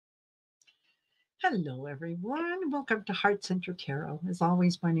Hello, everyone. Welcome to Heart Center Tarot. As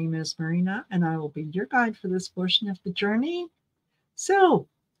always, my name is Marina, and I will be your guide for this portion of the journey. So,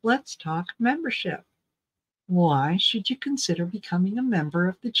 let's talk membership. Why should you consider becoming a member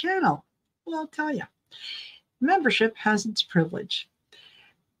of the channel? Well, I'll tell you. Membership has its privilege.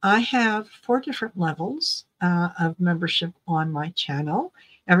 I have 4 different levels of membership on my channel.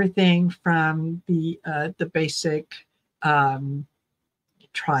 Everything from the basic um,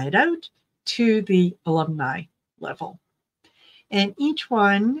 try it out to the alumni level. And each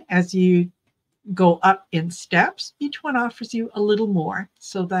one, as you go up in steps, each one offers you a little more,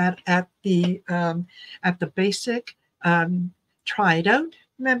 so that at the basic try it out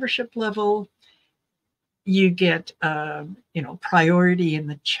membership level, you get priority in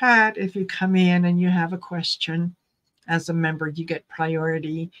the chat. If you come in and you have a question as a member, you get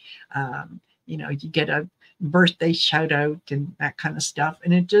priority. You get a birthday shout out and that kind of stuff,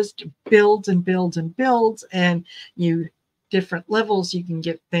 and it just builds and builds and builds. And you different levels, you can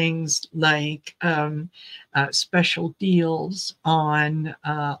get things like special deals on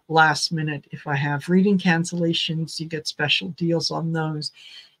last minute. If I have reading cancellations, you get special deals on those.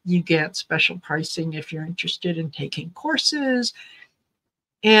 You get special pricing if you're interested in taking courses.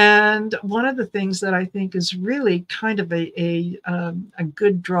 And one of the things that I think is really kind of a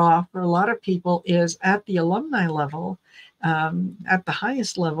good draw for a lot of people is at the alumni level, at the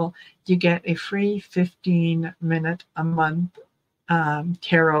highest level, you get a free 15-minute a month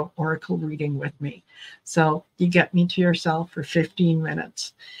tarot oracle reading with me. So you get me to yourself for 15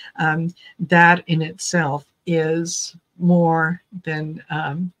 minutes. That in itself is more than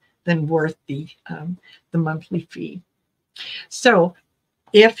worth the monthly fee. So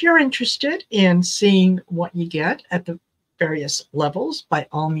if you're interested in seeing what you get at the various levels, by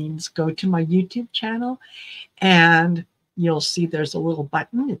all means, go to my YouTube channel and you'll see there's a little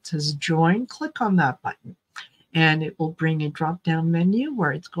button. It says join. Click on that button and it will bring a drop-down menu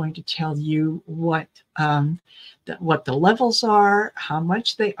where it's going to tell you what the levels are, how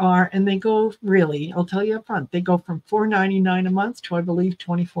much they are, and they go really, I'll tell you up front, they go from $4.99 a month to, I believe,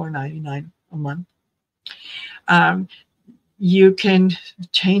 $24.99 a month. You can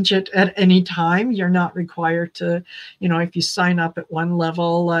change it at any time. You're not required to, if you sign up at one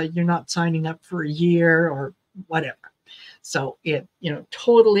level, you're not signing up for a year or whatever. So it,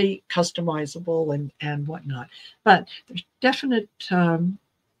 totally customizable and whatnot. But there's definite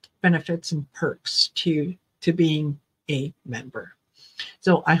benefits and perks to being a member.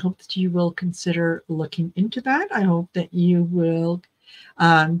 So I hope that you will consider looking into that. I hope that you will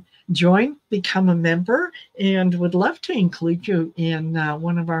join, become a member, and would love to include you in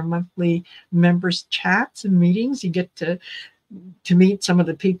one of our monthly members chats and meetings. You get to meet some of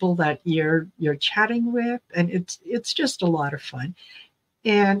the people that you're chatting with, and it's just a lot of fun.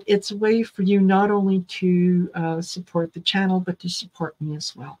 And it's a way for you not only to support the channel, but to support me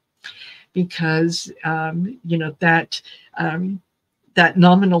as well, because that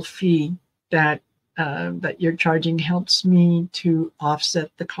nominal fee that you're charging helps me to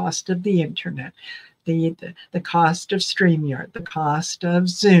offset the cost of the internet, the cost of StreamYard, the cost of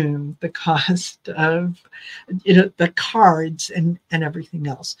Zoom, the cost of the cards and everything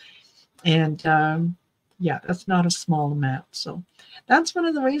else. And yeah, that's not a small amount. So that's one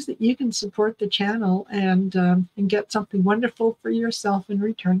of the ways that you can support the channel and get something wonderful for yourself in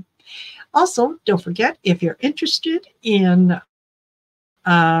return. Also, don't forget, if you're interested in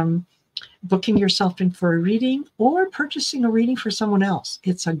booking yourself in for a reading or purchasing a reading for someone else,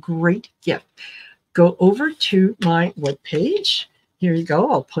 it's a great gift. Go over to my webpage. Here you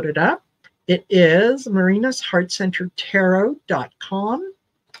go. I'll put it up. It is marinasheartcentertarot.com.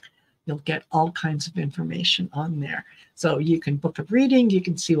 You'll get all kinds of information on there. So you can book a reading. You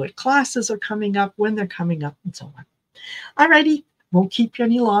can see what classes are coming up, when they're coming up, and so on. Alrighty. Won't keep you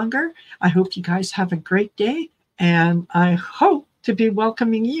any longer. I hope you guys have a great day, and I hope to be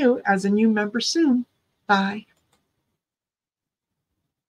welcoming you as a new member soon. Bye.